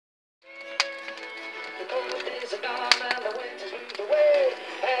moving on and the winter's moved away.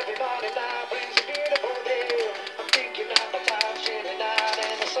 Every morning now brings a beautiful day. I'm thinking of the time shining out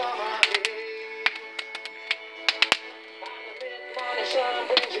in the summer day. And the mid-morning sun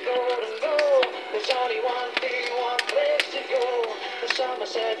brings a golden glow. There's only one thing, one place to go. The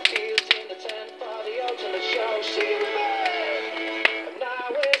Somerset Fields in the tent for the ultimate show. See we made. And now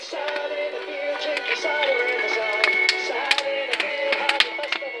we're sat in the field, drinking cider in the sun. Sat in the field, having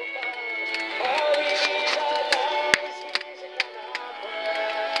festival fun. All we need right now is music and our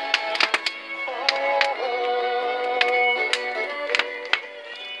breath. Oh,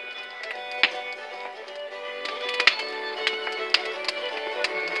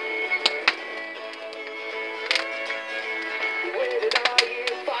 we waited all year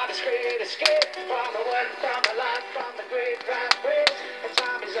for this great escape from the work, from the life, from the great grand bridge. And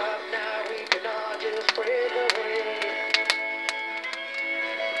time is up now, we can all just break away.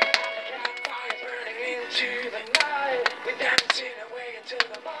 Campfire burning into the night. We're dancing away until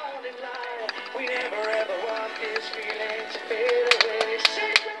the morning light. We never ever want this feeling to fade away.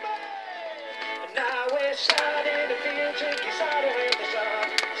 Say goodbye. And now we're sat in the field, drinking cider in the sun.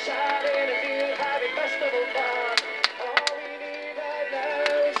 Sat in the field, having festival fun. All we need right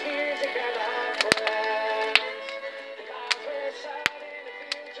now is music and our friends. Because we're sat in the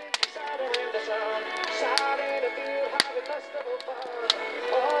field, drinking cider in the sun. Sat in the field, having festival fun.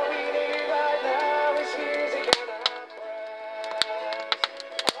 All we need right now is music and our friends.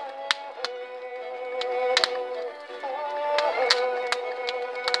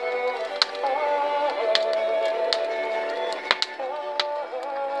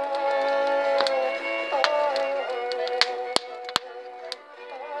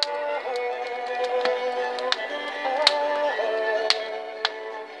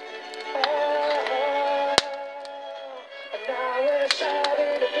 And now we're sat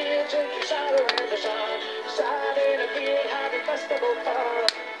in the field, drinking cider in the sun. Sat in the field, having festival fun.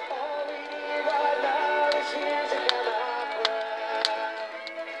 All we need right now is music and our breath.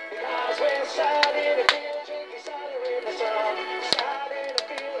 Because we're sat in the field, drinking cider in the sun. Sat in the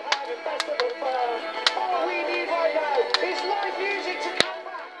field, having festival fun. All we need right now is live music to come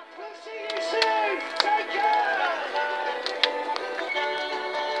back. We'll see you soon. Take care.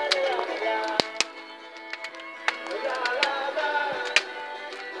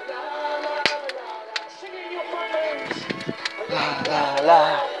 La la la,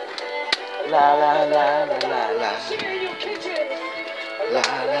 la la la la la la, Sing it in your kitchen. la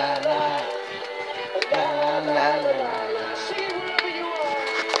la la, la la la la, Sing it wherever you are.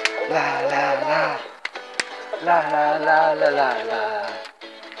 la la la, la la la la la la,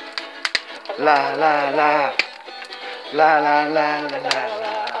 la la la, la la la la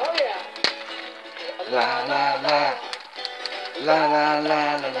la, Oh yeah. la la la, la la la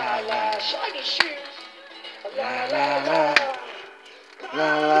la la la, Shiny shoes. la la la, la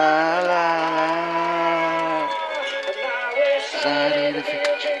la la. And now we're sat in the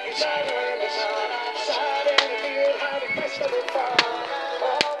field, drinking cider in the sun. Sat in the field, having festival fun.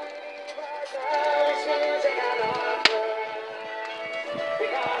 All we need right now is music and our breath.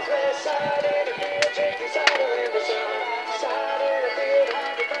 Because we're sat in the field, drinking cider in the sun. Sat in the field,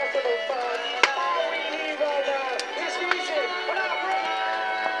 having festival fun. All we need right now is music and our breath.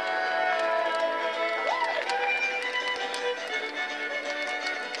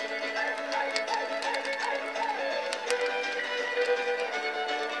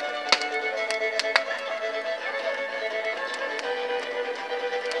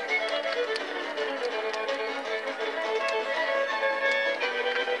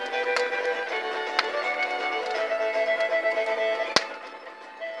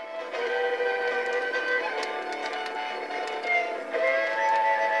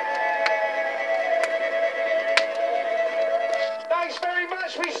 Thanks very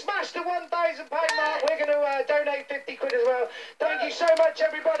much. We smashed the 1,000 pound mark. We're going to donate 50 quid as well. Thank you so much,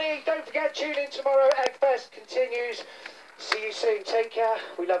 everybody. Don't forget, tune in tomorrow. Eggfest continues. See you soon. Take care.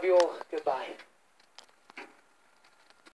 We love you all. Goodbye.